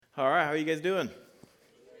All right, how are you guys doing?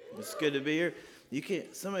 It's good to be here. You can't.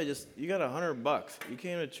 You got $100. You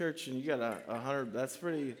came to church and you got a hundred. That's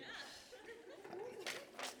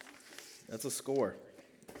a score.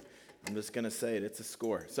 I'm just gonna say it. It's a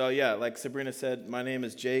score. So yeah, like Sabrina said, my name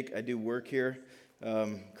is Jake. I do work here.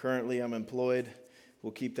 Currently, I'm employed.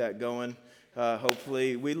 We'll keep that going.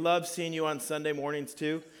 Hopefully, we love seeing you on Sunday mornings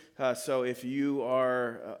too. So if you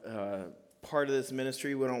are part of this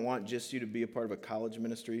ministry, we don't want just you to be a part of a college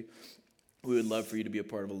ministry. We would love for you to be a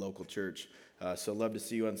part of a local church. So love to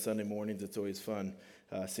see you on Sunday mornings. It's always fun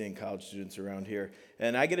seeing college students around here.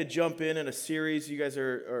 And I get to jump in a series you guys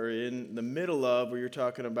are in the middle of where you're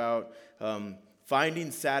talking about finding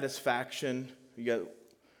satisfaction. You got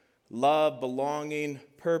love, belonging,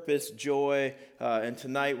 purpose, joy. And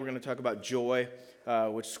tonight we're going to talk about joy,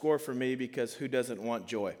 which score for me because who doesn't want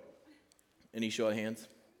joy? Any show of hands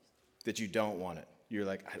that you don't want it? You're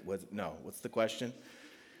like, no. What's the question?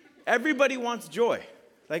 Everybody wants joy.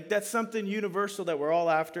 Like, that's something universal that we're all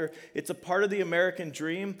after. It's a part of the American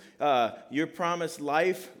dream. You're promised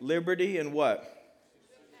life, liberty, and what?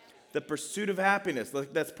 The pursuit of happiness.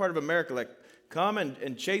 Like, that's part of America. Like, come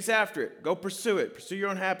and chase after it. Go pursue it. Pursue your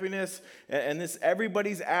own happiness. And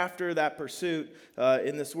everybody's after that pursuit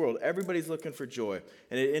in this world. Everybody's looking for joy.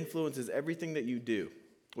 And it influences everything that you do.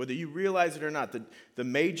 Whether you realize it or not, the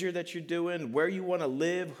major that you're doing, where you want to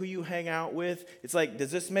live, who you hang out with, it's like, does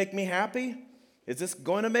this make me happy? Is this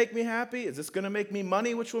going to make me happy? Is this going to make me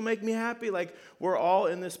money, which will make me happy? Like, we're all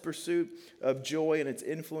in this pursuit of joy, and it's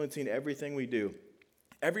influencing everything we do.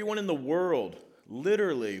 Everyone in the world,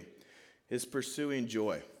 literally, is pursuing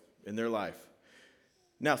joy in their life.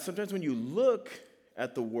 Now, sometimes when you look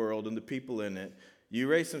at the world and the people in it, you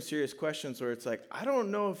raise some serious questions where it's like, I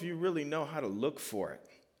don't know if you really know how to look for it.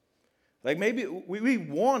 Like, maybe we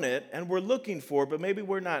want it and we're looking for it, but maybe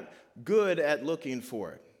we're not good at looking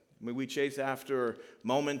for it. I mean, we chase after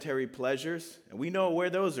momentary pleasures, and we know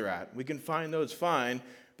where those are at. We can find those fine,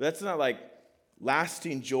 but that's not like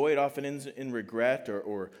lasting joy. It often ends in regret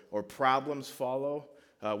or problems follow.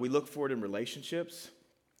 We look for it in relationships,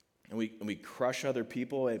 and we crush other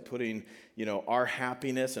people at putting, our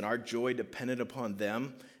happiness and our joy dependent upon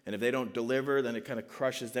them. And if they don't deliver, then it kind of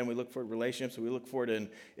crushes them. We look for relationships. We look for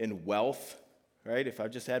it in wealth, right? If I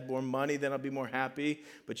just had more money, then I'll be more happy.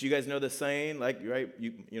 But you guys know the saying, like, right?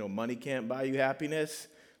 Money can't buy you happiness.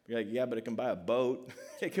 You're like, yeah, but it can buy a boat.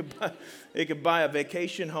 It can buy a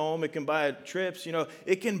vacation home. It can buy trips.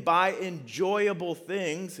 It can buy enjoyable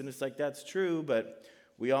things. And it's like, that's true, but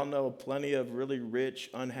we all know plenty of really rich,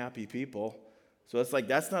 unhappy people. So it's like,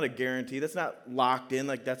 that's not a guarantee. That's not locked in.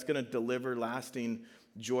 Like, that's going to deliver lasting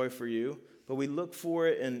joy for you. But we look for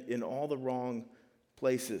it in all the wrong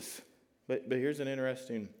places. But here's an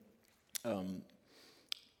interesting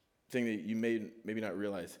thing that you may maybe not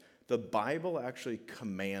realize. The Bible actually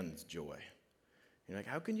commands joy. You're like,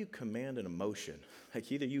 how can you command an emotion?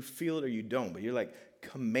 Like, either you feel it or you don't, but you're like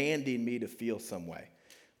commanding me to feel some way.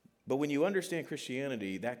 But when you understand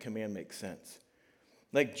Christianity, that command makes sense.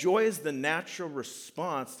 Like, joy is the natural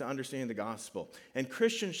response to understanding the gospel. And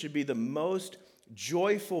Christians should be the most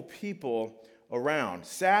joyful people around.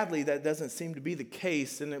 Sadly, that doesn't seem to be the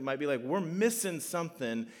case, and it might be like we're missing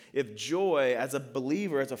something if joy, as a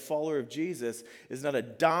believer, as a follower of Jesus, is not a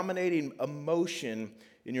dominating emotion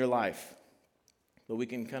in your life. But we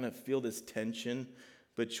can kind of feel this tension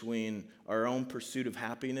between our own pursuit of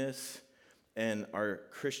happiness and our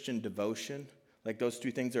Christian devotion. Like, those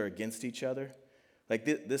two things are against each other. Like,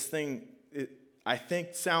 this thing, I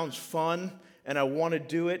think sounds fun, and I want to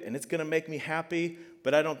do it, and it's going to make me happy,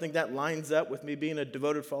 but I don't think that lines up with me being a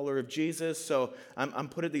devoted follower of Jesus. So I'm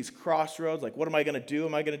put at these crossroads. Like, what am I going to do?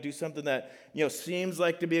 Am I going to do something that, seems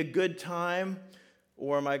like to be a good time?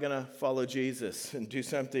 Or am I going to follow Jesus and do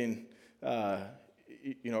something, or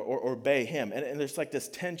obey him? And there's like this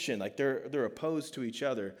tension. Like, they're opposed to each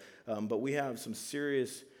other. But we have some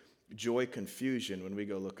serious joy confusion when we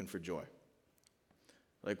go looking for joy.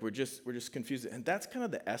 Like, we're just confused. And that's kind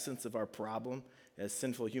of the essence of our problem as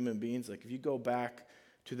sinful human beings. Like, if you go back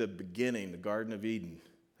to the beginning, the Garden of Eden,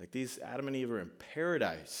 like, these Adam and Eve are in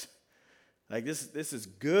paradise. Like, this is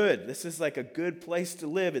good. This is like a good place to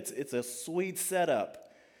live. It's a sweet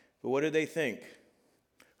setup. But what do they think?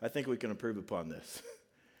 I think we can improve upon this.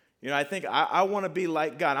 I think I want to be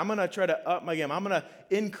like God. I'm going to try to up my game. I'm going to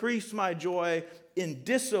increase my joy in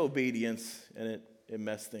disobedience, and it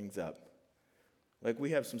messed things up. Like,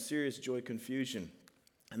 we have some serious joy confusion.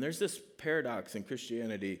 And there's this paradox in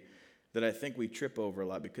Christianity that I think we trip over a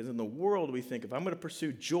lot, because in the world we think if I'm going to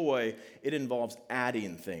pursue joy, it involves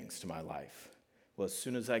adding things to my life. Well, as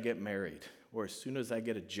soon as I get married, or as soon as I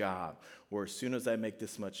get a job, or as soon as I make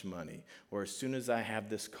this much money, or as soon as I have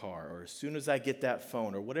this car, or as soon as I get that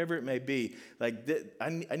phone, or whatever it may be. Like, I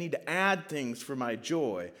need to add things for my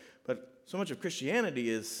joy. But so much of Christianity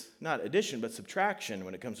is not addition, but subtraction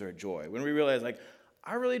when it comes to our joy. When we realize, like,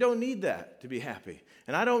 I really don't need that to be happy.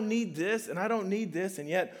 And I don't need this, and I don't need this, and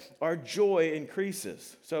yet our joy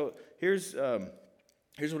increases. So here's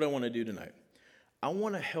what I want to do tonight. I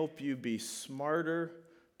want to help you be smarter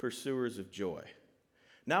pursuers of joy.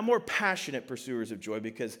 Not more passionate pursuers of joy,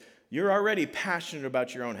 because you're already passionate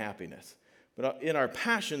about your own happiness. But in our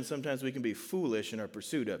passion, sometimes we can be foolish in our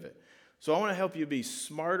pursuit of it. So I want to help you be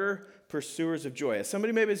smarter pursuers of joy. As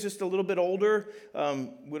somebody maybe is just a little bit older,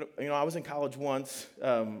 I was in college once.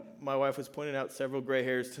 My wife was pointing out several gray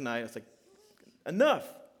hairs tonight. I was like, enough.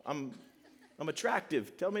 I'm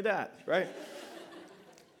attractive. Tell me that, right?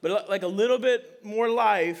 But like a little bit more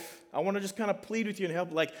life, I want to just kind of plead with you and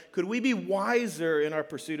help. Like, could we be wiser in our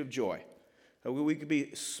pursuit of joy? We could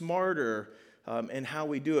be smarter in how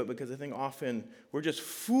we do it, because I think often we're just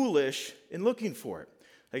foolish in looking for it.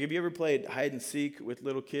 Like, have you ever played hide and seek with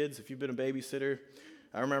little kids? If you've been a babysitter,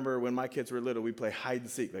 I remember when my kids were little, we'd play hide and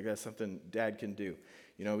seek. Like, that's something Dad can do.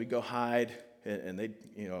 You know, we'd go hide, and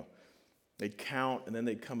they'd count, and then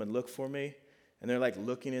they'd come and look for me, and they're like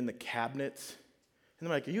looking in the cabinets. And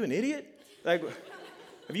I'm like, are you an idiot? Like,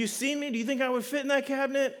 have you seen me? Do you think I would fit in that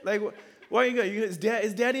cabinet? Like, why are you going? Is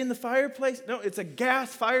Daddy in the fireplace? No, it's a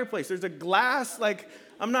gas fireplace. There's a glass. Like,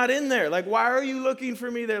 I'm not in there. Like, why are you looking for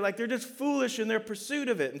me there? Like, they're just foolish in their pursuit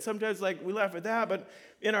of it. And sometimes, like, we laugh at that. But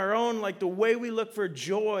in our own, like, the way we look for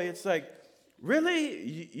joy, it's like,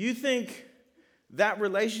 really? You think that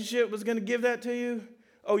relationship was going to give that to you?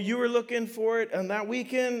 Oh, you were looking for it on that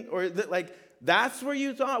weekend? Or, that's where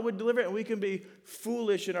you thought would deliver it, and we can be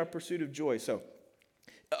foolish in our pursuit of joy. So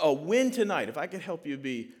a win tonight, if I could help you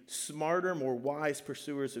be smarter, more wise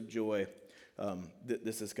pursuers of joy,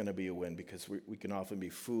 this is going to be a win, because we can often be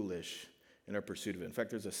foolish in our pursuit of it. In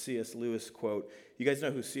fact, there's a C.S. Lewis quote. You guys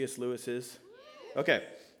know who C.S. Lewis is? Okay,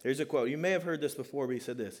 here's a quote. You may have heard this before, but he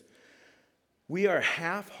said this: "We are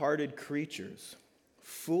half-hearted creatures,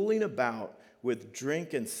 fooling about with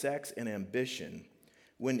drink and sex and ambition,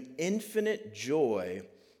 when infinite joy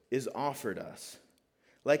is offered us,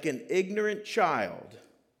 like an ignorant child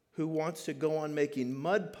who wants to go on making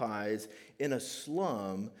mud pies in a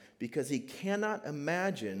slum because he cannot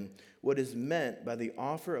imagine what is meant by the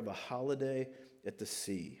offer of a holiday at the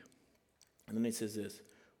sea." And then he says this: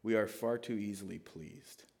 "We are far too easily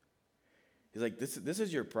pleased." He's like, this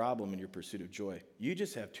is your problem in your pursuit of joy. You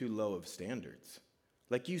just have too low of standards.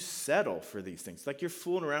 Like, you settle for these things. Like, you're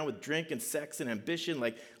fooling around with drink and sex and ambition.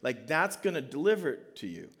 Like that's going to deliver it to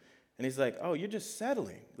you. And he's like, oh, you're just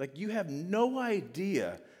settling. Like, you have no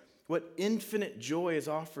idea what infinite joy is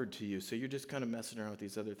offered to you. So you're just kind of messing around with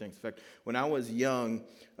these other things. In fact, when I was young,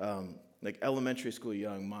 like elementary school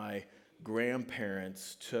young, my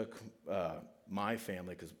grandparents took my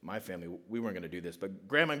family, because my family, we weren't going to do this, but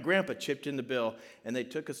Grandma and Grandpa chipped in the bill, and they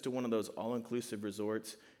took us to one of those all-inclusive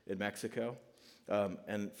resorts in Mexico.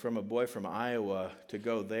 And from a boy from Iowa to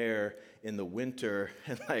go there in the winter,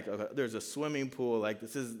 and there's a swimming pool, like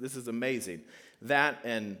this is amazing. That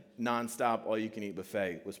and nonstop all-you-can-eat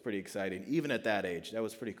buffet was pretty exciting, even at that age. That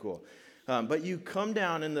was pretty cool. But you come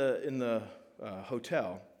down in the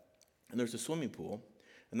hotel, and there's a swimming pool,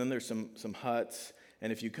 and then there's some huts,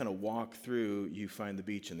 and if you kind of walk through, you find the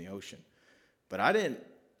beach and the ocean. But I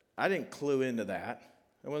didn't clue into that.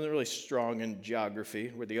 I wasn't really strong in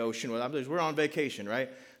geography, where the ocean was. We're on vacation, right?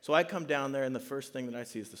 So I come down there, and the first thing that I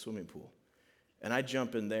see is the swimming pool. And I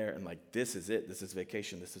jump in there, and like, this is it. This is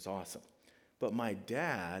vacation. This is awesome. But my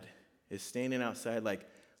dad is standing outside like,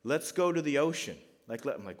 let's go to the ocean.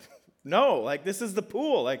 I'm like, no, like, this is the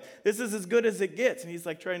pool. Like, this is as good as it gets. And he's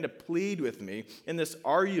like trying to plead with me in this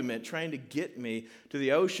argument, trying to get me to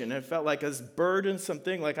the ocean. And it felt like this burdensome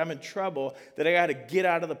thing, like I'm in trouble, that I got to get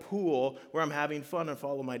out of the pool where I'm having fun and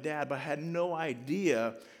follow my dad. But I had no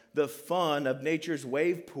idea the fun of nature's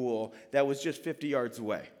wave pool that was just 50 yards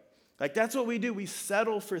away. Like, that's what we do. We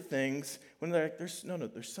settle for things when they're like,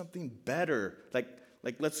 there's something better. Like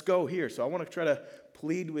let's go here. So I want to try to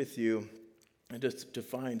plead with you and just to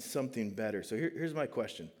find something better. So here's my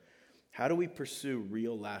question. How do we pursue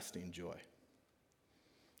real lasting joy?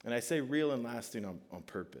 And I say real and lasting on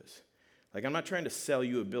purpose. Like, I'm not trying to sell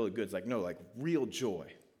you a bill of goods. Like, no, like real joy.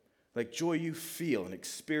 Like joy you feel and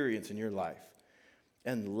experience in your life.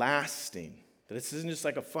 And lasting. That this isn't just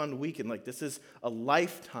like a fun weekend. Like, this is a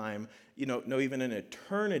lifetime, even an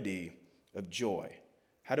eternity of joy.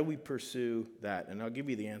 How do we pursue that? And I'll give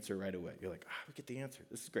you the answer right away. You're like, we get the answer.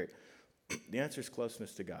 This is great. The answer is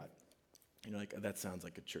closeness to God. You know, like, that sounds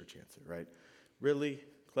like a church answer, right? Really?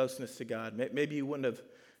 Closeness to God? Maybe you wouldn't have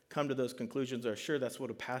come to those conclusions, or sure, that's what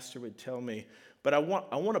a pastor would tell me. But I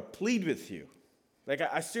want to plead with you. Like,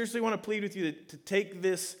 I seriously want to plead with you to take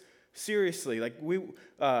this seriously. Like,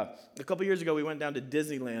 a couple years ago, we went down to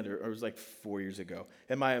Disneyland, or it was like 4 years ago.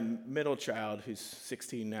 And my middle child, who's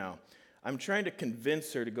 16 now, I'm trying to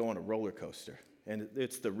convince her to go on a roller coaster. And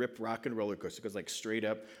it's the Rip Rockin' roller coaster. It goes like straight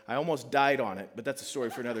up. I almost died on it, but that's a story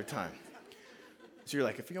for another time. So you're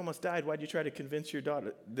like, if you almost died, why'd you try to convince your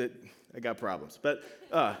daughter that I got problems? But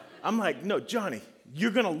I'm like, no, Johnny,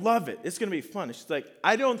 you're going to love it. It's going to be fun. And she's like,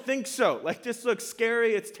 I don't think so. Like, this looks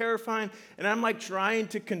scary. It's terrifying. And I'm like trying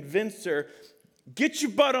to convince her, get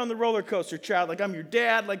your butt on the roller coaster, child. Like, I'm your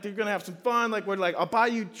dad. Like, they're going to have some fun. Like, I'll buy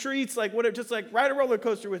you treats. Like, whatever. Just like ride a roller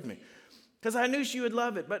coaster with me. Because I knew she would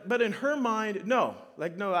love it. But in her mind, no.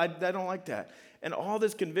 Like, no, I don't like that. And all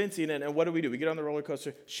this convincing, and what do? We get on the roller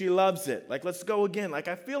coaster. She loves it. Like, let's go again. Like,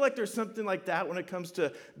 I feel like there's something like that when it comes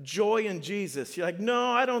to joy in Jesus. You're like, no,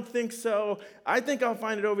 I don't think so. I think I'll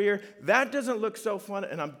find it over here. That doesn't look so fun.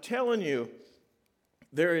 And I'm telling you,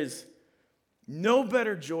 there is no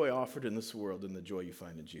better joy offered in this world than the joy you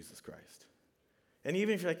find in Jesus Christ. And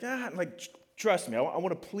even if you're like, trust me, I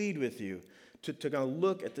want to plead with you to kind of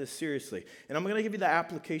look at this seriously. And I'm going to give you the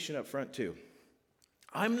application up front too.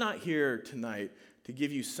 I'm not here tonight to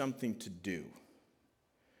give you something to do,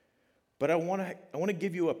 but I want to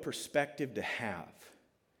give you a perspective to have.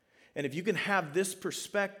 And if you can have this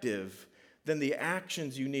perspective, then the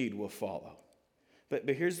actions you need will follow. But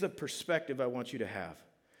here's the perspective I want you to have.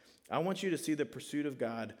 I want you to see the pursuit of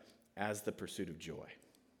God as the pursuit of joy.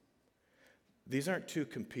 These aren't two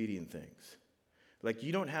competing things. Like,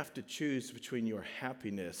 you don't have to choose between your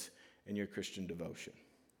happiness and your Christian devotion.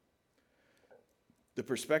 The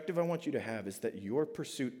perspective I want you to have is that your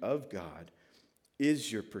pursuit of God is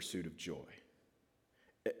your pursuit of joy.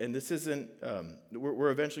 And this isn't,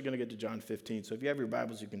 we're eventually going to get to John 15, so if you have your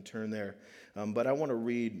Bibles, you can turn there. But I want to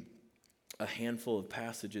read a handful of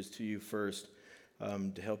passages to you first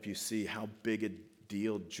to help you see how big a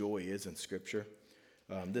deal joy is in Scripture.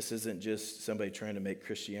 This isn't just somebody trying to make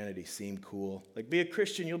Christianity seem cool. Like, be a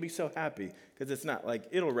Christian, you'll be so happy, because it's not like,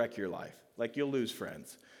 it'll wreck your life. Like, you'll lose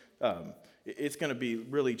friends. It's going to be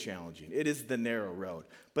really challenging. It is the narrow road.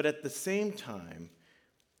 But at the same time,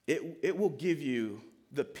 it will give you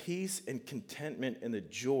the peace and contentment and the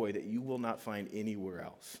joy that you will not find anywhere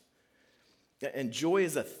else. And joy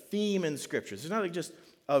is a theme in Scripture. It's not like just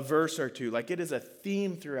a verse or two. Like, it is a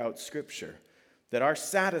theme throughout Scripture that our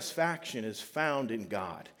satisfaction is found in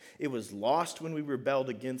God. It was lost when we rebelled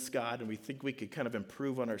against God, and we think we could kind of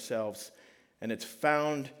improve on ourselves, and it's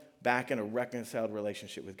found back in a reconciled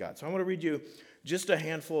relationship with God. So I want to read you just a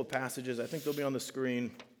handful of passages. I think they'll be on the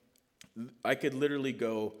screen. I could literally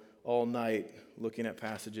go all night looking at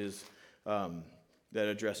passages that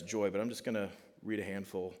address joy, but I'm just going to read a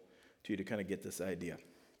handful to you to kind of get this idea.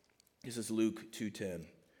 This is Luke 2:10. It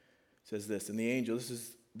says this, and the angel, this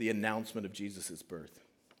is the announcement of Jesus' birth.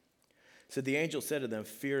 It said, the angel said to them,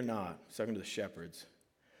 fear not, he's talking to the shepherds,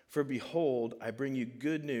 for behold, I bring you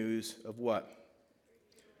good news of what?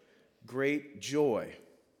 Great joy.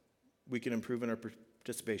 We can improve in our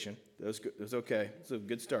participation. That was good. That was okay. It's a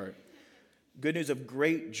good start. Good news of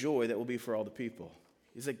great joy that will be for all the people.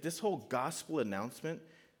 He's like, this whole gospel announcement,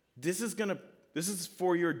 this is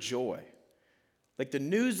for your joy. Like, the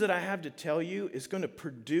news that I have to tell you is going to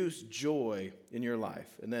produce joy in your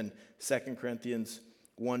life. And then 2 Corinthians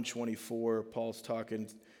 1:24, Paul's talking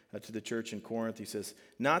to the church in Corinth. He says,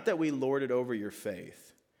 not that we lord it over your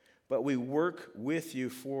faith, but we work with you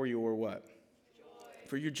for your what? Joy.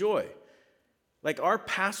 For your joy. Like, our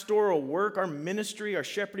pastoral work, our ministry, our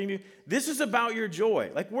shepherding you, this is about your joy.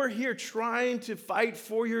 Like, we're here trying to fight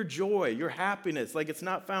for your joy, your happiness. Like, it's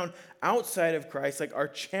not found outside of Christ. Like, our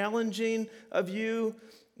challenging of you,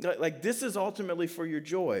 like, this is ultimately for your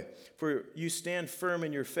joy. For you stand firm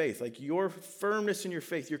in your faith. Like, your firmness in your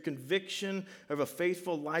faith, your conviction of a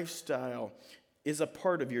faithful lifestyle is a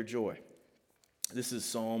part of your joy. This is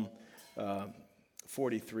Psalm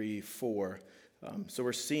 43:4. So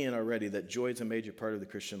we're seeing already that joy is a major part of the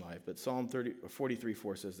Christian life. But Psalm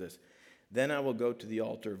 43:4 says this, then I will go to the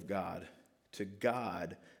altar of God, to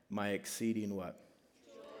God my exceeding what?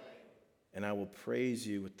 Joy. And I will praise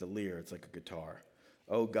you with the lyre. It's like a guitar.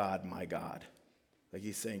 Oh God, my God. Like,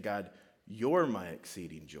 he's saying, God, you're my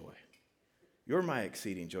exceeding joy. You're my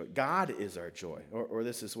exceeding joy. God is our joy. Or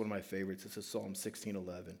this is one of my favorites. This is Psalm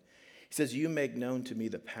 16:11. He says, you make known to me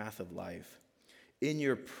the path of life. In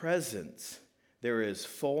your presence, there is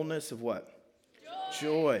fullness of what? Joy.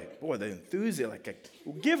 Joy. Boy, the enthusiasm.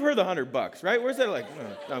 Give her the $100, right? Where's that?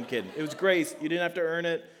 No, I'm kidding. It was grace. You didn't have to earn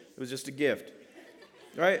it. It was just a gift,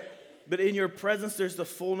 right? But in your presence, there's the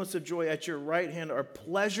fullness of joy. At your right hand are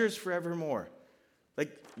pleasures forevermore.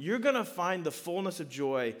 You're going to find the fullness of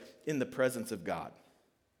joy in the presence of God.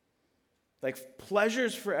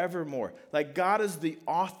 Pleasures forevermore. God is the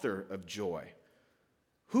author of joy.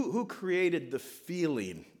 Who created the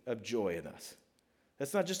feeling of joy in us?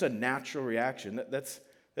 That's not just a natural reaction. That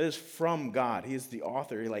is from God. He is the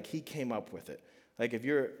author. He came up with it. If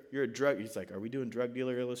you're a drug, he's are we doing drug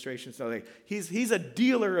dealer illustrations? No, he's a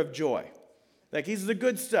dealer of joy. He's the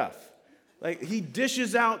good stuff. He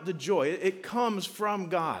dishes out the joy. It comes from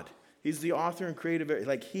God. He's the author and creator of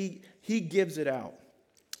it. He gives it out.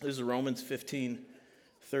 This is Romans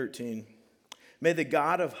 15:13. May the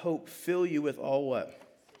God of hope fill you with all what?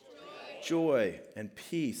 Joy and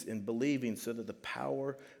peace in believing, so that the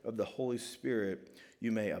power of the Holy Spirit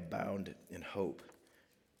you may abound in hope.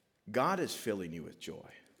 God is filling you with joy.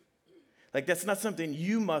 That's not something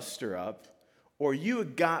you muster up or you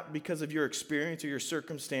got because of your experience or your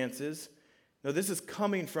circumstances. No, this is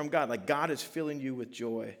coming from God. God is filling you with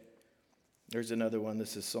joy. There's another one.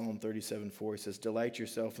 This is Psalm 37:4. It says, delight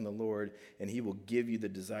yourself in the Lord, and he will give you the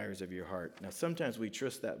desires of your heart. Now, sometimes we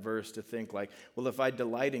twist that verse to think well, if I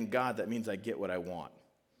delight in God, that means I get what I want,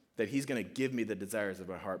 that he's going to give me the desires of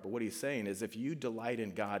my heart. But what he's saying is if you delight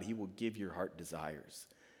in God, he will give your heart desires,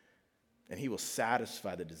 and he will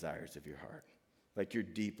satisfy the desires of your heart, your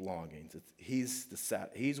deep longings. He's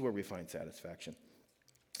where we find satisfaction.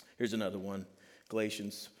 Here's another one.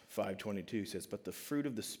 Galatians 5:22 says, but the fruit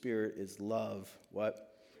of the Spirit is love,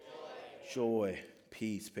 what? Joy,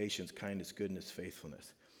 peace, patience, kindness, goodness,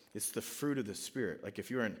 faithfulness. It's the fruit of the Spirit.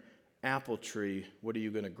 If you're an apple tree, what are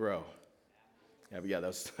you going to grow? Yeah,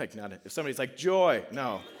 that's not it. If somebody's joy,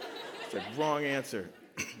 no. It's a wrong answer.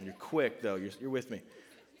 You're quick, though. You're with me.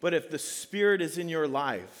 But if the Spirit is in your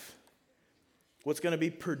life, what's going to be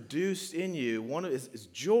produced in you, one is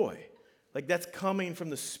joy. That's coming from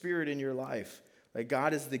the Spirit in your life.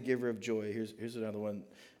 God is the giver of joy. Here's another one.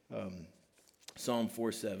 Psalm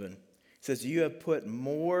 4:7. It says, you have put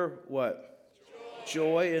more, what?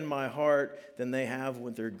 Joy in my heart than they have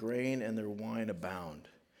when their grain and their wine abound.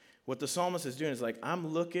 What the psalmist is doing is I'm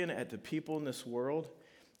looking at the people in this world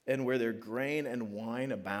and where their grain and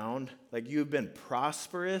wine abound. You've been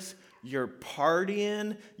prosperous, you're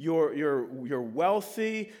partying, you're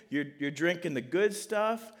wealthy, you're drinking the good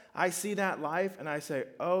stuff. I see that life and I say,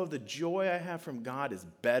 oh, the joy I have from God is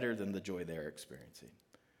better than the joy they're experiencing.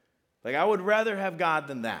 I would rather have God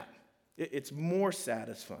than that. It's more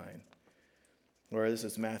satisfying. Or this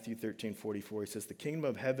is Matthew 13:44. He says, the kingdom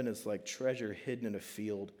of heaven is like treasure hidden in a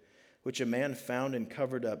field, which a man found and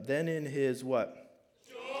covered up. Then in his what?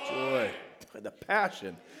 Joy. The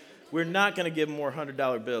passion. We're not going to give more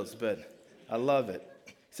 $100 bills, but I love it.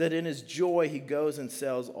 He said in his joy, he goes and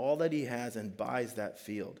sells all that he has and buys that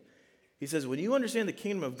field. He says, when you understand the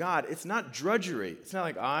kingdom of God, it's not drudgery. It's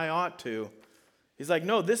not I ought to. He's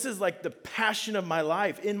no, this is the passion of my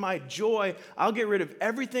life. In my joy, I'll get rid of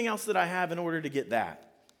everything else that I have in order to get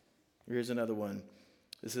that. Here's another one.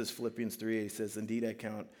 This is Philippians 3. He says, indeed, I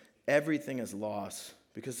count everything as loss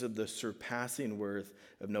because of the surpassing worth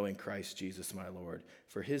of knowing Christ Jesus my Lord.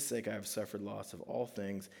 For his sake I have suffered loss of all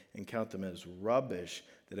things and count them as rubbish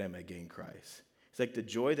that I may gain Christ. It's the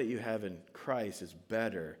joy that you have in Christ is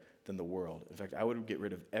better than the world. In fact, I would get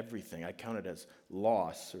rid of everything. I count it as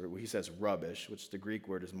loss, or he says rubbish, which the Greek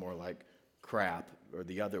word is more like crap, or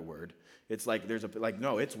the other word. It's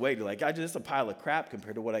no, it's way too, it's a pile of crap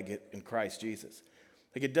compared to what I get in Christ Jesus.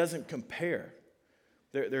 It doesn't compare.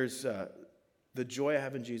 There's the joy I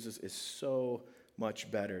have in Jesus is so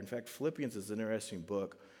much better. In fact, Philippians is an interesting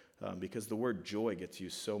book because the word joy gets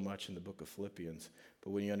used so much in the book of Philippians.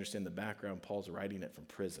 But when you understand the background, Paul's writing it from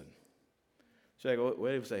prison. So I go,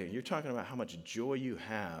 wait a second, you're talking about how much joy you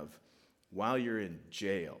have while you're in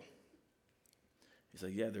jail. He's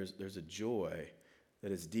yeah, there's a joy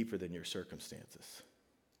that is deeper than your circumstances.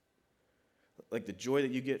 The joy that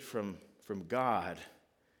you get from God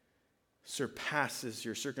surpasses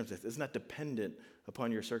your circumstances. It's not dependent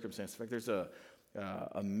upon your circumstances. In fact, there's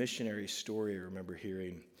a missionary story I remember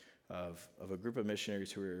hearing of a group of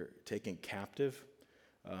missionaries who were taken captive,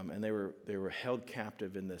 and they were held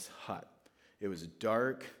captive in this hut. It was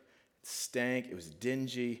dark, it stank, it was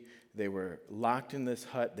dingy. They were locked in this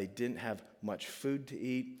hut. They didn't have much food to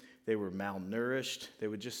eat. They were malnourished. They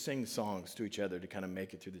would just sing songs to each other to kind of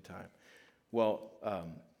make it through the time. Well,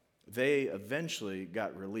 they eventually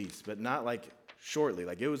got released, but not shortly.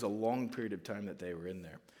 It was a long period of time that they were in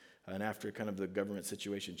there. And after kind of the government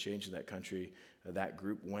situation changed in that country, that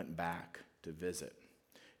group went back to visit.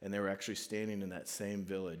 And they were actually standing in that same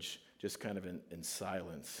village, just kind of in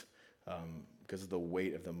silence because of the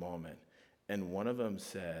weight of the moment. And one of them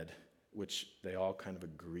said, which they all kind of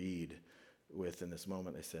agreed with in this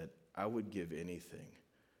moment, they said, I would give anything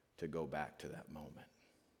to go back to that moment.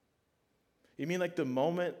 You mean like the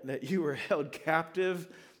moment that you were held captive,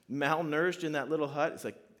 malnourished in that little hut? It's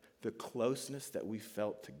like the closeness that we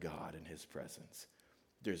felt to God in his presence.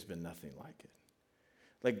 There's been nothing like it.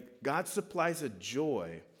 Like God supplies a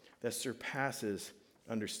joy that surpasses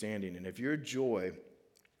understanding. And if your joy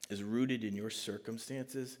is rooted in your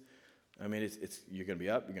circumstances, I mean, it's you're going to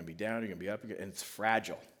be up, you're going to be down, you're going to be up, and it's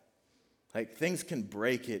fragile. Like things can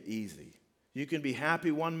break it easy. You can be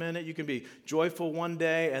happy one minute, you can be joyful one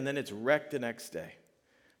day, and then it's wrecked the next day.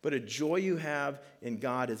 But a joy you have in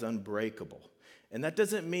God is unbreakable. And that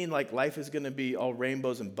doesn't mean like life is going to be all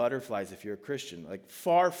rainbows and butterflies if you're a Christian. Like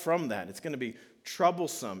far from that. It's going to be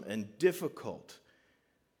troublesome and difficult.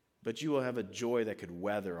 But you will have a joy that could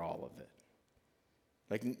weather all of it.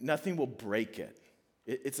 Like nothing will break it.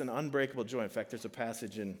 It's an unbreakable joy. In fact, there's a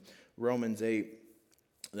passage in Romans 8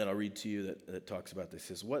 that I'll read to you that talks about this. It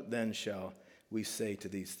says, what then shall we say to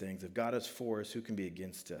these things? If God is for us, who can be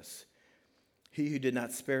against us? He who did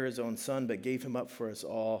not spare his own son, but gave him up for us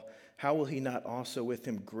all, how will he not also with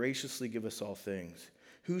him graciously give us all things?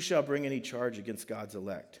 Who shall bring any charge against God's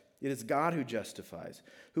elect? It is God who justifies.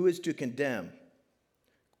 Who is to condemn?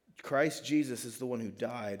 Christ Jesus is the one who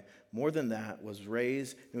died. More than that, was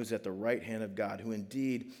raised and was at the right hand of God, who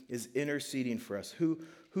indeed is interceding for us.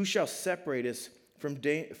 Who shall separate us from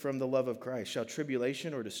the love of Christ? Shall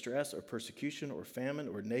tribulation or distress or persecution or famine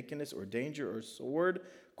or nakedness or danger or sword?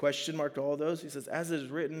 Question mark all those. He says, as it is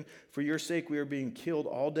written, for your sake we are being killed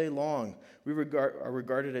all day long. We are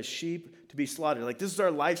regarded as sheep to be slaughtered. Like this is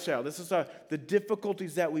our lifestyle. This is the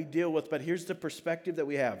difficulties that we deal with. But here's the perspective that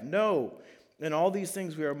we have. No, in all these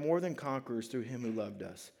things we are more than conquerors through him who loved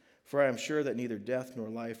us. For I am sure that neither death, nor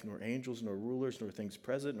life, nor angels, nor rulers, nor things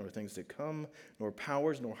present, nor things to come, nor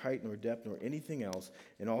powers, nor height, nor depth, nor anything else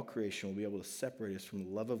in all creation will be able to separate us from the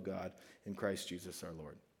love of God in Christ Jesus our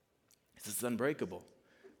Lord. It's unbreakable.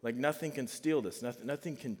 Like nothing can steal this.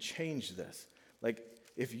 Nothing can change this. Like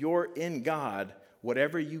if you're in God,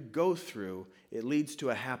 whatever you go through, it leads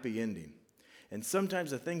to a happy ending. And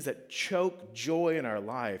sometimes the things that choke joy in our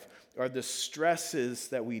life are the stresses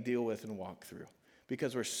that we deal with and walk through.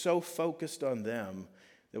 Because we're so focused on them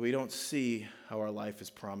that we don't see how our life is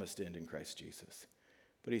promised to end in Christ Jesus.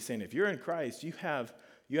 But he's saying if you're in Christ, you have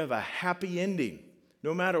a happy ending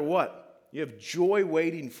no matter what. You have joy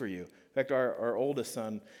waiting for you. In fact, our oldest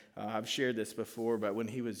son, I've shared this before, but when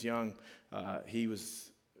he was young, he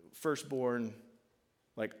was firstborn,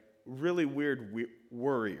 like really weird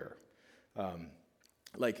worrier.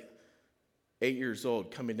 Like 8 years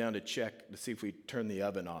old, coming down to check to see if we turn the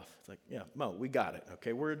oven off. It's like, yeah, Mo, we got it.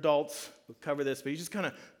 Okay, we're adults. We'll cover this. But he just kind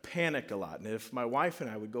of panicked a lot. And if my wife and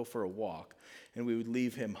I would go for a walk and we would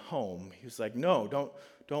leave him home, he was like, no,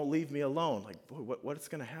 don't leave me alone. Like, boy, what's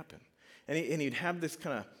going to happen? And he'd have this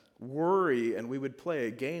kind of worry, and we would play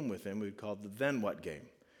a game with him. We'd call it the then what game.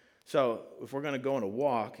 So if we're going to go on a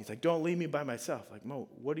walk, he's like, don't leave me by myself. Like, Mo,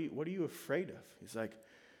 what are you afraid of? He's like,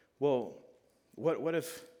 well, what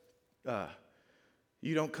if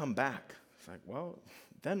you don't come back? It's like, well,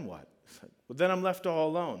 then what? It's like, well, then I'm left all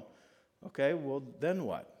alone. Okay, well, then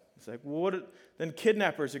what? It's like, well, then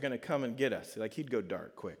kidnappers are going to come and get us. Like, he'd go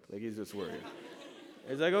dark quick. Like, he's just worried.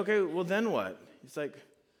 He's like, okay, well, then what? He's like,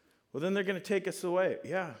 well, then they're going to take us away.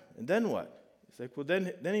 Yeah, and then what? He's like, well,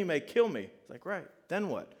 then he may kill me. It's like, right, then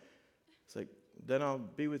what? It's like, then I'll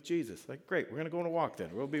be with Jesus. Like, great, we're going to go on a walk then.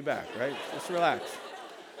 We'll be back, right? Just relax.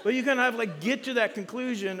 But you kind of have get to that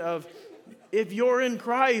conclusion of, if you're in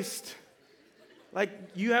Christ,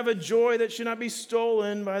 you have a joy that should not be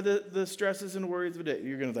stolen by the stresses and worries of the day.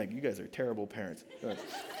 You're going to think, you guys are terrible parents. Right.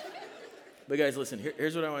 But guys, listen,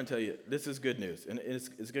 here's what I want to tell you. This is good news, and it's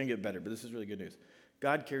going to get better, but this is really good news.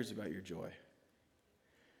 God cares about your joy.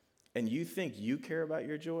 And you think you care about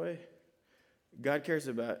your joy? God cares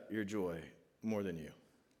about your joy more than you.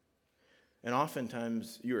 And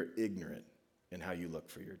oftentimes, you are ignorant in how you look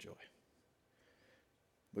for your joy.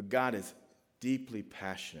 But God is deeply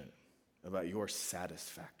passionate about your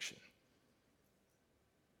satisfaction.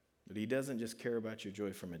 But he doesn't just care about your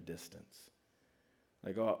joy from a distance.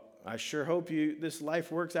 Like, oh, I sure hope this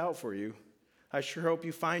life works out for you. I sure hope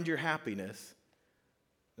you find your happiness.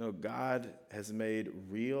 No, God has made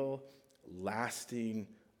real, lasting,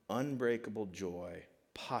 unbreakable joy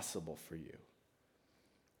possible for you.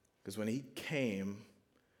 Because when he came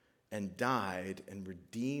and died and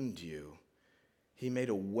redeemed you. He made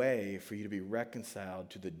a way for you to be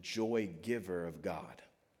reconciled to the joy giver of God.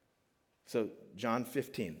 So John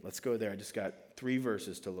 15, let's go there. I just got 3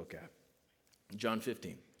 verses to look at. John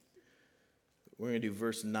 15. We're going to do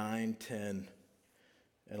verse 9, 10,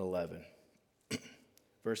 and 11.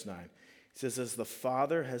 Verse 9. He says, as the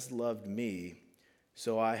Father has loved me,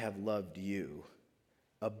 so I have loved you.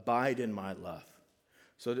 Abide in my love.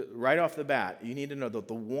 So right off the bat, you need to know that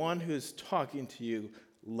the one who's talking to you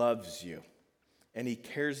loves you. And he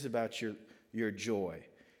cares about your joy.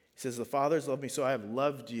 He says, the Father has loved me, so I have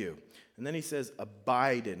loved you. And then he says,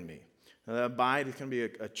 abide in me. Now, that abide is going to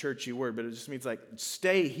be a churchy word, but it just means like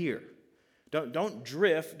stay here. Don't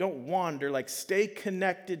drift, don't wander, like stay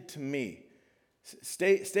connected to me.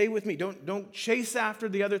 Stay with me. Don't chase after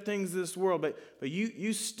the other things of this world, but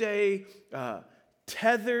you stay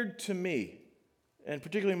tethered to me, and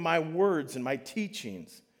particularly my words and my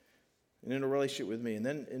teachings, and in a relationship with me. And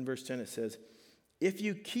then in verse 10 it says, if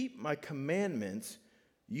you keep my commandments,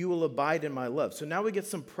 you will abide in my love. So now we get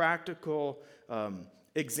some practical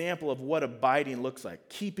example of what abiding looks like,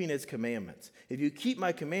 keeping his commandments. If you keep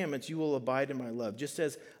my commandments, you will abide in my love, just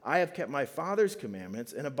as I have kept my Father's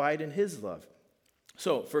commandments and abide in his love.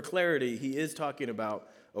 So for clarity, he is talking about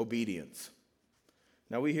obedience.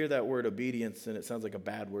 Now we hear that word obedience and it sounds like a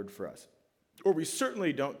bad word for us. Or we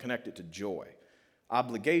certainly don't connect it to joy.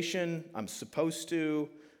 Obligation, I'm supposed to,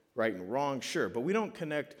 right and wrong, sure. But we don't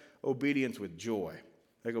connect obedience with joy.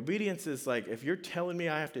 Like obedience is like, if you're telling me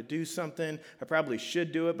I have to do something, I probably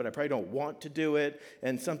should do it, but I probably don't want to do it.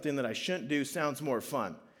 And something that I shouldn't do sounds more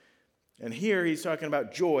fun. And here he's talking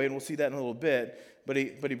about joy, and we'll see that in a little bit. But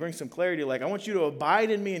he brings some clarity, like, I want you to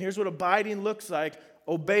abide in me, and here's what abiding looks like.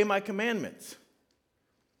 Obey my commandments.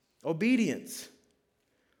 Obedience.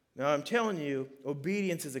 Now, I'm telling you,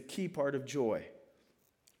 obedience is a key part of joy.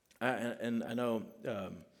 And I know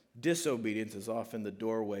disobedience is often the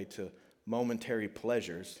doorway to momentary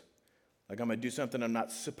pleasures. Like I'm going to do something I'm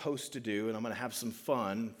not supposed to do, and I'm going to have some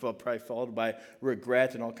fun, probably followed by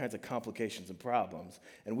regret and all kinds of complications and problems.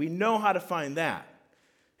 And we know how to find that.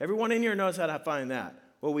 Everyone in here knows how to find that.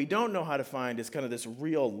 What we don't know how to find is kind of this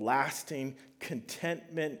real lasting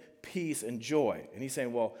contentment, peace, and joy. And he's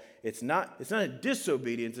saying, well, it's not a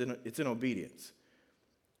disobedience, it's an obedience.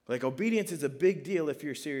 Like obedience is a big deal if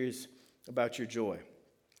you're serious about your joy.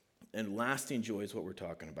 And lasting joy is what we're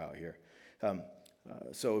talking about here.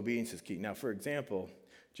 So obedience is key. Now, for example,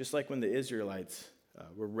 just like when the Israelites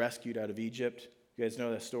were rescued out of Egypt, you guys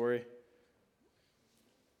know that story?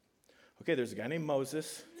 Okay, there's a guy named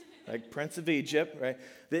Moses, like Prince of Egypt, right?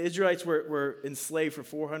 The Israelites were enslaved for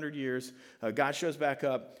 400 years. God shows back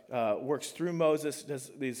up, works through Moses, does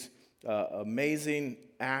these amazing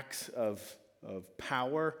acts of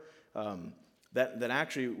power that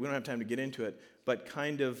actually, we don't have time to get into it, but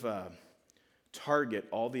kind of target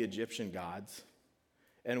all the Egyptian gods.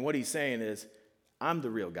 And what he's saying is, I'm the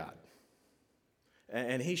real God.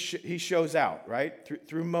 And he shows out, right,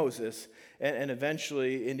 through Moses, and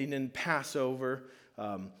eventually ending in Passover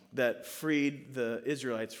that freed the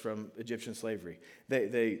Israelites from Egyptian slavery.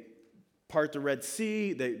 They part the Red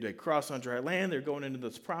Sea, they cross on dry land, they're going into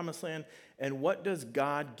this promised land. And what does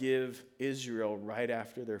God give Israel right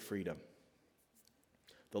after their freedom?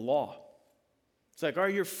 The law. It's like, all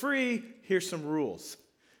right, you're free, here's some rules.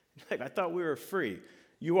 Like, I thought we were free.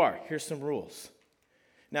 You are, here's some rules.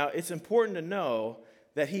 Now, it's important to know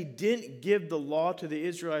that he didn't give the law to the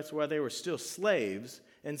Israelites while they were still slaves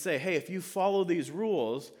and say, hey, if you follow these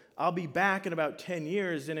rules, I'll be back in about 10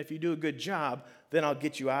 years, and if you do a good job, then I'll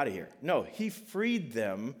get you out of here. No, he freed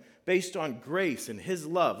them based on grace and his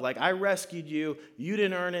love. Like, I rescued you, you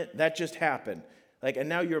didn't earn it, that just happened. Like, and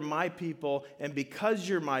now you're my people, and because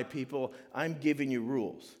you're my people, I'm giving you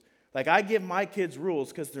rules. Like, I give my kids rules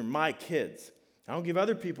because they're my kids. I don't give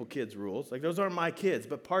other people kids rules. Like, those aren't my kids.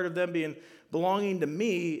 But part of them belonging to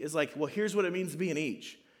me is like, well, here's what it means to be an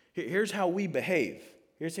each. Here's how we behave.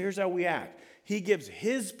 Here's how we act. He gives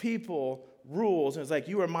his people rules, and it's like,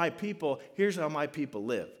 you are my people. Here's how my people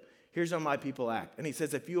live. Here's how my people act. And he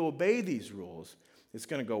says, if you obey these rules, it's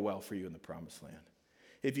going to go well for you in the promised land.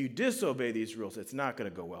 If you disobey these rules, it's not going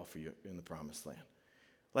to go well for you in the promised land.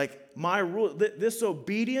 Like, my rule, this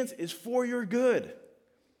obedience is for your good.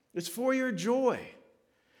 It's for your joy.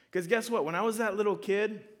 Because guess what? When I was that little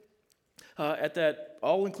kid at that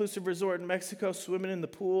all-inclusive resort in Mexico, swimming in the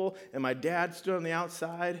pool, and my dad stood on the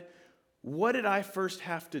outside, what did I first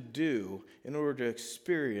have to do in order to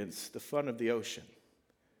experience the fun of the ocean?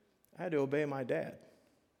 I had to obey my dad.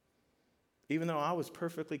 even though I was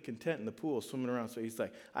perfectly content in the pool swimming around. So he's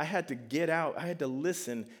like, I had to get out. I had to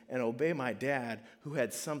listen and obey my dad who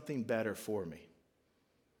had something better for me.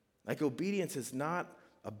 Like, obedience is not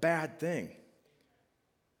a bad thing.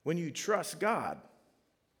 When you trust God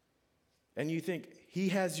and you think he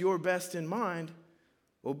has your best in mind,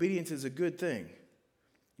 obedience is a good thing.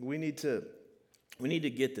 We need to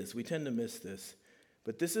get this. We tend to miss this.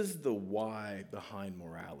 But this is the why behind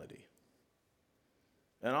morality.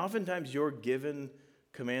 And oftentimes you're given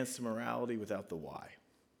commands to morality without the why.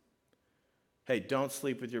 Hey, don't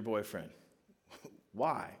sleep with your boyfriend.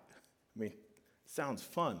 Why? I mean, sounds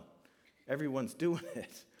fun. Everyone's doing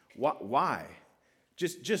it. Why?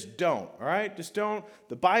 Just don't, all right? Just don't.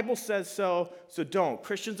 The Bible says so don't.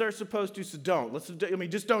 Christians are supposed to, so don't.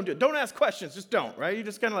 Just don't do it. Don't ask questions, just don't, right? You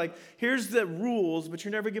just kind of like, here's the rules, but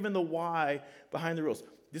you're never given the why behind the rules.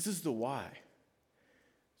 This is the why.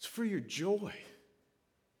 It's for your joy.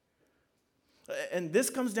 And this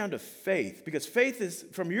comes down to faith, because faith is,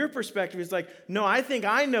 from your perspective, is like, no, I think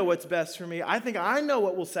I know what's best for me. I think I know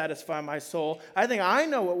what will satisfy my soul. I think I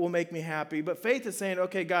know what will make me happy. But faith is saying,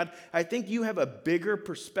 okay, God, I think you have a bigger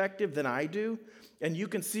perspective than I do, and you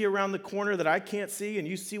can see around the corner that I can't see, and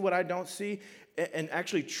you see what I don't see, and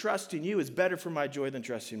actually trusting you is better for my joy than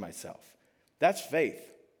trusting myself. That's faith.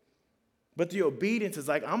 But the obedience is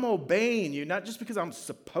like, I'm obeying you, not just because I'm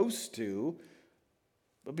supposed to,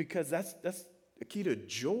 but because that's the key to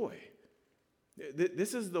joy.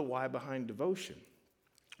 This is the why behind devotion.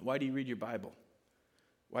 Why do you read your Bible?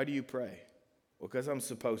 Why do you pray? Well, because I'm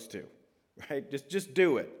supposed to, right? Just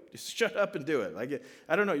do it. Just shut up and do it. Like,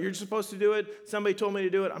 I don't know, you're supposed to do it. Somebody told me to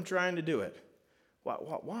do it. I'm trying to do it.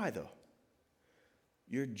 Why though?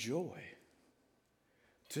 Your joy.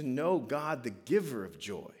 To know God, the giver of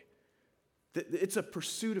joy. It's a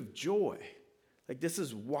pursuit of joy. Like, this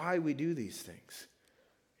is why we do these things.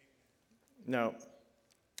 Now,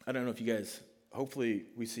 I don't know if you guys, hopefully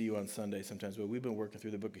we see you on Sunday sometimes, but we've been working through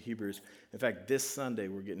the book of Hebrews. In fact, this Sunday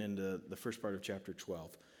we're getting into the first part of chapter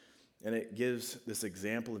 12. And it gives this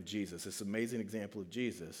example of Jesus, this amazing example of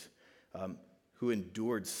Jesus, who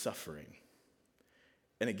endured suffering.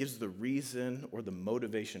 And it gives the reason or the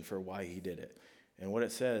motivation for why he did it. And what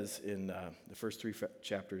it says in the first three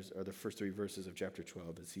chapters, or the first three verses of chapter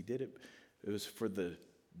 12, is he did it, it was for the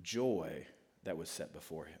joy that was set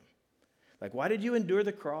before him. Like, why did you endure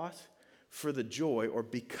the cross? For the joy, or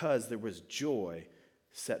because there was joy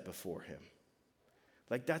set before him.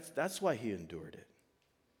 Like, that's why he endured it.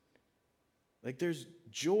 Like, there's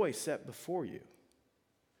joy set before you.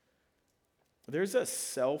 There's a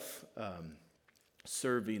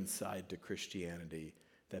self-serving side to Christianity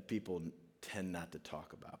that people tend not to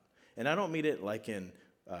talk about. And I don't mean it like in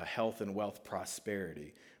health and wealth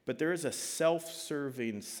prosperity, but there is a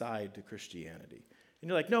self-serving side to Christianity. And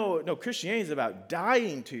you're like, no, Christianity is about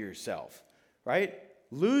dying to yourself, right?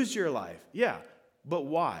 Lose your life. Yeah, but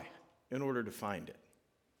why? In order to find it.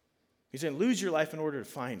 He's saying lose your life in order to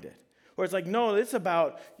find it. Or it's like, no, it's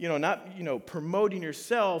about, not, promoting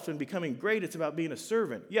yourself and becoming great. It's about being a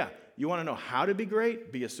servant. Yeah, you want to know how to be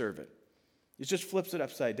great? Be a servant. It just flips it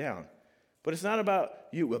upside down. But it's not about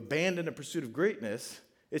you abandon a pursuit of greatness.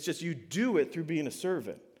 It's just you do it through being a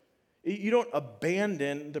servant. You don't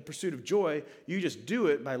abandon the pursuit of joy. You just do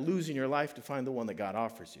it by losing your life to find the one that God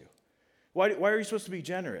offers you. Why are you supposed to be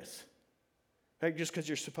generous? Like, just because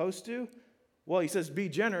you're supposed to? Well, he says be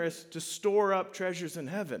generous to store up treasures in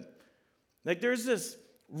heaven. Like, there's this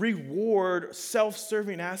reward,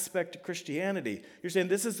 self-serving aspect to Christianity. You're saying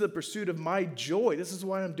this is the pursuit of my joy. This is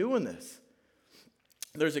why I'm doing this.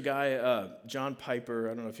 There's a guy, John Piper.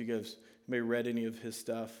 I don't know if you guys may have read any of his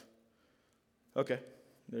stuff. Okay.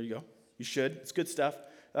 There you go. You should. It's good stuff.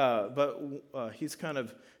 But he's kind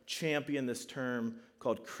of championed this term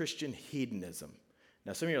called Christian hedonism.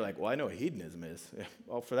 Now, some of you are like, well, I know what hedonism is.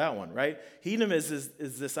 Well, for that one, right? Hedonism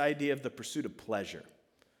is this idea of the pursuit of pleasure,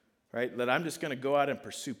 right? That I'm just going to go out and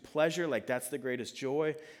pursue pleasure like that's the greatest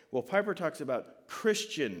joy. Well, Piper talks about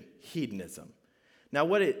Christian hedonism. Now,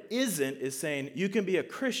 what it isn't is saying you can be a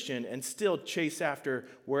Christian and still chase after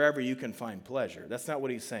wherever you can find pleasure. That's not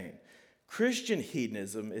what he's saying. Christian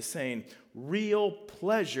hedonism is saying real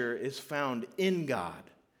pleasure is found in God.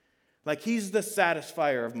 Like, he's the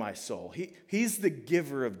satisfier of my soul. He's the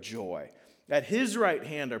giver of joy. At his right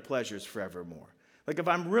hand are pleasures forevermore. Like, if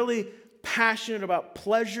I'm really passionate about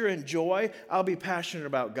pleasure and joy, I'll be passionate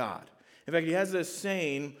about God. In fact, he has this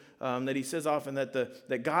saying that he says often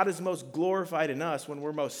that God is most glorified in us when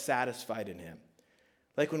we're most satisfied in him.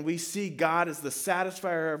 Like, when we see God as the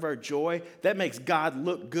satisfier of our joy, that makes God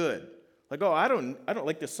look good. Like, oh, I don't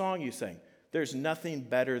like the song you sang. There's nothing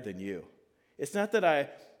better than you. It's not that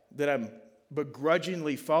I'm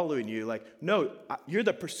begrudgingly following you. Like, no, you're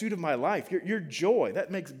the pursuit of my life. You're joy.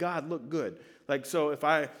 That makes God look good. Like, so if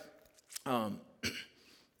I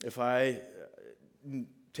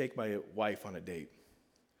take my wife on a date,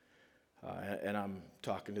 and I'm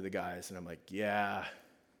talking to the guys, and I'm like, yeah,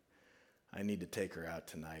 I need to take her out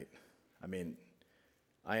tonight. I mean,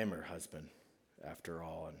 I am her husband, after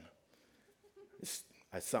all, and it's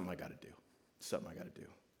something I got to do. Something I got to do.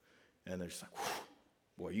 And they're just like,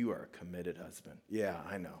 boy, you are a committed husband. Yeah,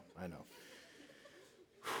 I know.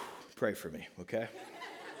 Pray for me, okay?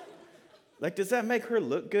 Like, does that make her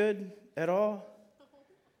look good at all?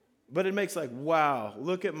 But it makes like, wow,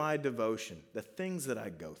 look at my devotion, the things that I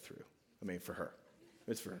go through. I mean, for her.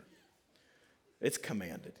 It's for her. It's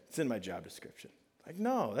commanded. It's in my job description. Like,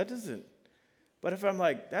 no, that doesn't. But if I'm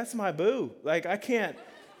like, that's my boo. Like, I can't.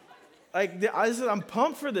 Like, I'm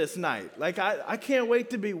pumped for this night. Like, I can't wait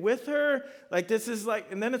to be with her. Like, this is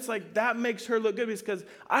like, and then it's like, that makes her look good because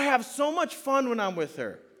I have so much fun when I'm with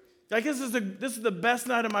her. Like, this is the best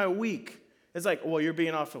night of my week. It's like, well, you're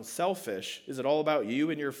being awful selfish. Is it all about you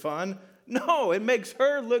and your fun? No, it makes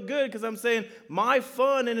her look good because I'm saying my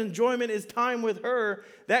fun and enjoyment is time with her.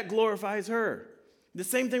 That glorifies her. The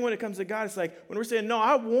same thing when it comes to God. It's like when we're saying, no,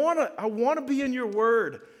 I want to be in your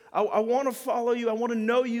word. I want to follow you. I want to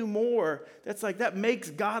know you more. That's like, that makes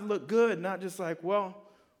God look good, not just like, well,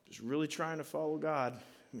 just really trying to follow God.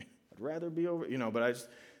 I mean, I'd rather be over, but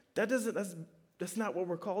that's not what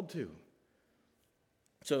we're called to.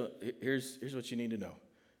 So here's what you need to know.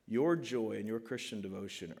 Your joy and your Christian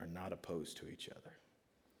devotion are not opposed to each other.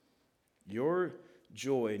 Your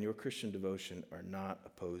joy and your Christian devotion are not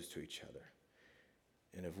opposed to each other.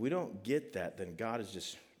 And if we don't get that, then God is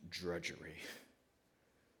just drudgery.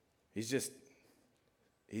 He's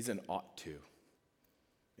an ought to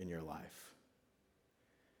in your life.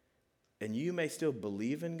 And you may still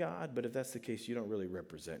believe in God, but if that's the case, you don't really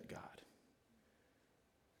represent God.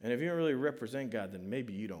 And if you don't really represent God, then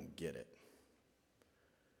maybe you don't get it.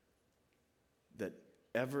 That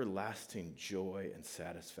everlasting joy and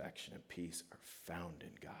satisfaction and peace are found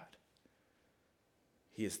in God.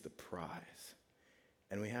 He is the prize.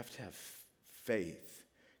 And we have to have faith.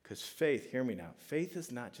 Because faith, hear me now, faith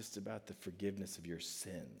is not just about the forgiveness of your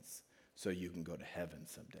sins so you can go to heaven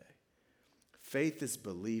someday. Faith is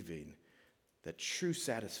believing that true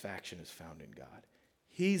satisfaction is found in God.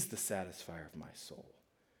 He's the satisfier of my soul.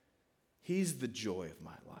 He's the joy of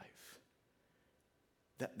my life.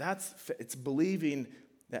 It's believing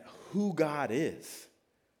that who God is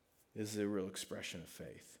the real expression of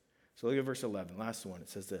faith. So look at verse 11, last one. It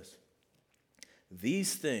says this.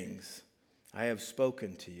 These things I have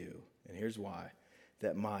spoken to you, and here's why,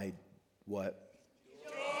 that my, what?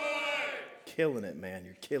 Joy! Killing it, man,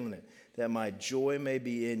 you're killing it. That my joy may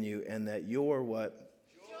be in you, and that your what?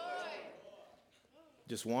 Joy!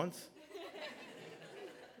 Just once?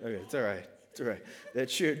 Okay, it's all right.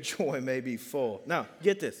 That your joy may be full. Now,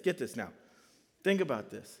 get this now. Think about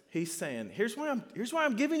this. He's saying, here's why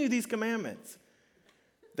I'm giving you these commandments.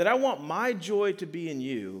 That I want my joy to be in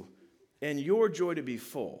you and your joy to be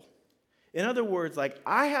full. In other words, like,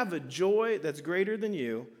 I have a joy that's greater than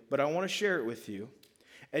you, but I want to share it with you.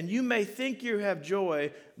 And you may think you have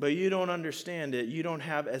joy, but you don't understand it. You don't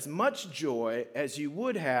have as much joy as you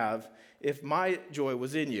would have if my joy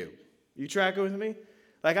was in you. You tracking with me?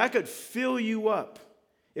 Like, I could fill you up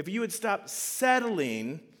if you would stop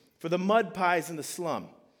settling for the mud pies in the slum.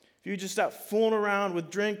 If you just stop fooling around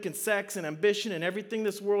with drink and sex and ambition and everything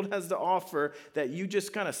this world has to offer that you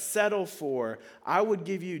just kind of settle for, I would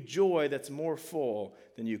give you joy that's more full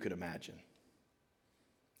than you could imagine.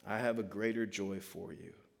 I have a greater joy for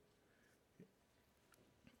you.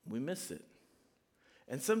 We miss it.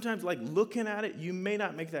 And sometimes, like, looking at it, you may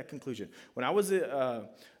not make that conclusion. When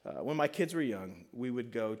when my kids were young, we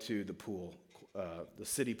would go to the pool, the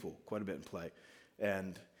city pool, quite a bit and play.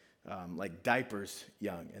 And like diapers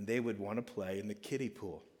young, and they would want to play in the kiddie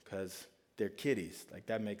pool because they're kiddies. Like,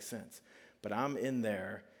 that makes sense. But I'm in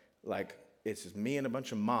there, like, it's just me and a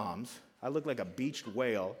bunch of moms. I look like a beached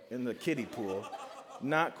whale in the kiddie pool.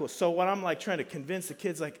 Not cool. So what I'm like trying to convince the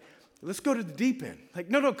kids, like, let's go to the deep end. Like,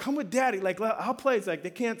 no, come with daddy. Like, I'll play. It's like, they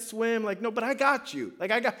can't swim. Like, no, but I got you.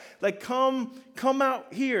 Come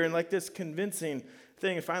out here. And like this convincing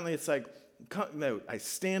thing. And finally it's like, I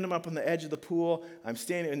stand them up on the edge of the pool. I'm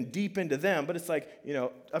standing deep into them. But it's like,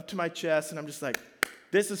 up to my chest. And I'm just like,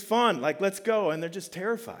 this is fun. Like, let's go. And they're just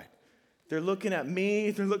terrified. They're looking at me.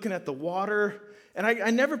 They're looking at the water. And I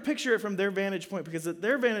never picture it from their vantage point. Because at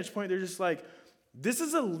their vantage point, they're just like, this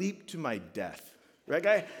is a leap to my death.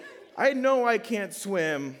 Right? I know I can't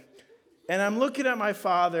swim, and I'm looking at my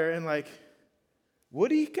father and like,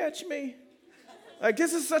 would he catch me? Like,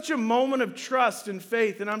 this is such a moment of trust and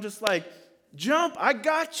faith. And I'm just like, jump, I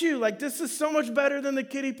got you. Like, this is so much better than the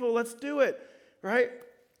kiddie pool. Let's do it, right?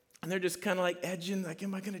 And they're just kind of like edging, like,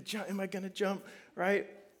 am I going to jump? Am I going to jump, right?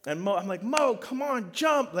 And I'm like, Mo, come on,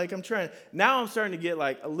 jump. Like, I'm trying. Now I'm starting to get,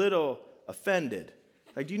 like, a little offended.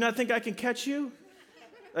 Like, do you not think I can catch you?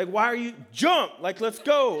 Like, why are you, jump? Like, let's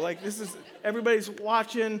go. Like, this is, everybody's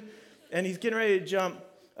watching, and he's getting ready to jump,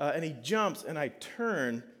 and he jumps, and I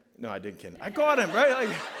turn. No, I didn't kid. I caught him, right?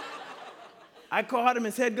 Like, I caught him.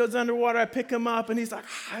 His head goes underwater. I pick him up, and he's like,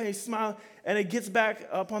 ah, he's smiling. And he gets back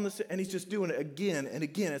up on the, and he's just doing it again and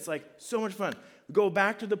again. It's like so much fun. We go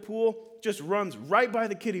back to the pool, just runs right by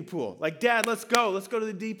the kiddie pool. Like, Dad, let's go. Let's go to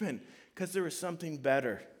the deep end. Because there was something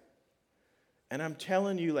better. And I'm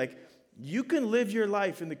telling you, like, you can live your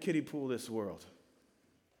life in the kiddie pool of this world.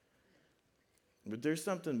 But there's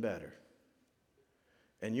something better.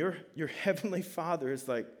 And your heavenly Father is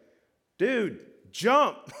like, dude,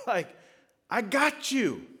 jump. Like, I got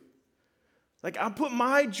you. Like, I'll put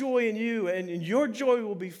my joy in you, and your joy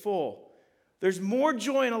will be full. There's more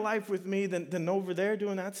joy in a life with me than over there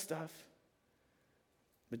doing that stuff.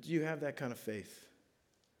 But do you have that kind of faith?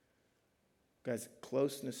 Guys,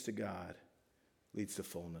 closeness to God leads to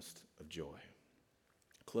fullness of joy.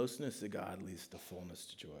 Closeness to God leads to fullness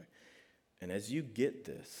to joy. And as you get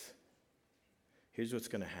this, here's what's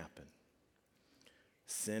going to happen.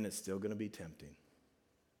 Sin is still going to be tempting.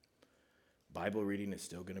 Bible reading is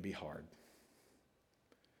still going to be hard.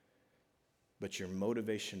 But your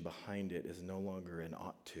motivation behind it is no longer an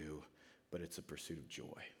ought to, but it's a pursuit of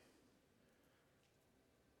joy.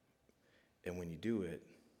 And when you do it,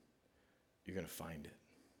 you're going to find it.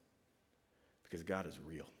 Because God is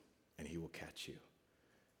real, and he will catch you.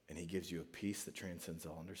 And he gives you a peace that transcends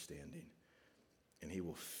all understanding. And he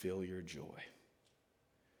will fill your joy.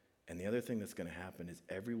 And the other thing that's going to happen is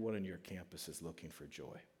everyone in your campus is looking for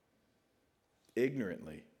joy.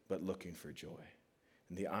 Ignorantly, but looking for joy.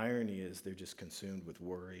 And the irony is they're just consumed with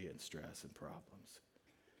worry and stress and problems.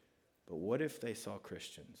 But what if they saw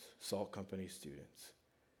Christians, Salt Company students,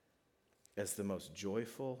 as the most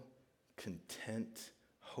joyful, content,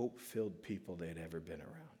 hope-filled people they had ever been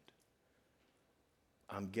around?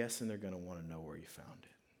 I'm guessing they're going to want to know where you found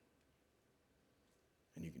it.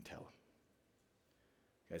 And you can tell them.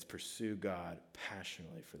 Guys, pursue God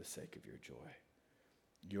passionately for the sake of your joy.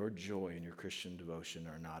 Your joy and your Christian devotion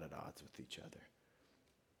are not at odds with each other.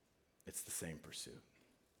 It's the same pursuit.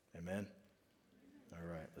 Amen? All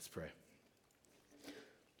right, let's pray.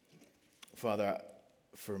 Father,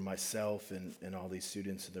 for myself and all these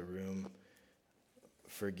students in the room,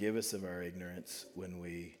 forgive us of our ignorance when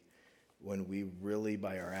we really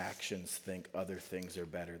by our actions think other things are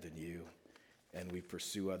better than you, and we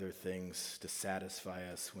pursue other things to satisfy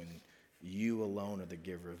us when you alone are the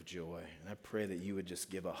giver of joy. And I pray that you would just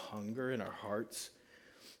give a hunger in our hearts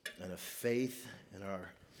and a faith in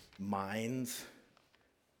our minds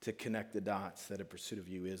to connect the dots that a pursuit of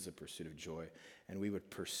you is a pursuit of joy. And we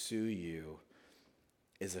would pursue you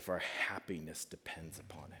as if our happiness depends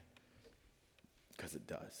upon it. Because it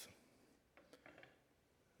does.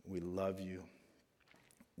 We love you.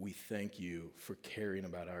 We thank you for caring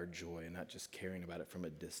about our joy and not just caring about it from a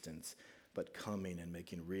distance, but coming and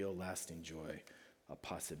making real, lasting joy a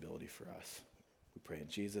possibility for us. We pray in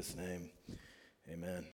Jesus' name. Amen.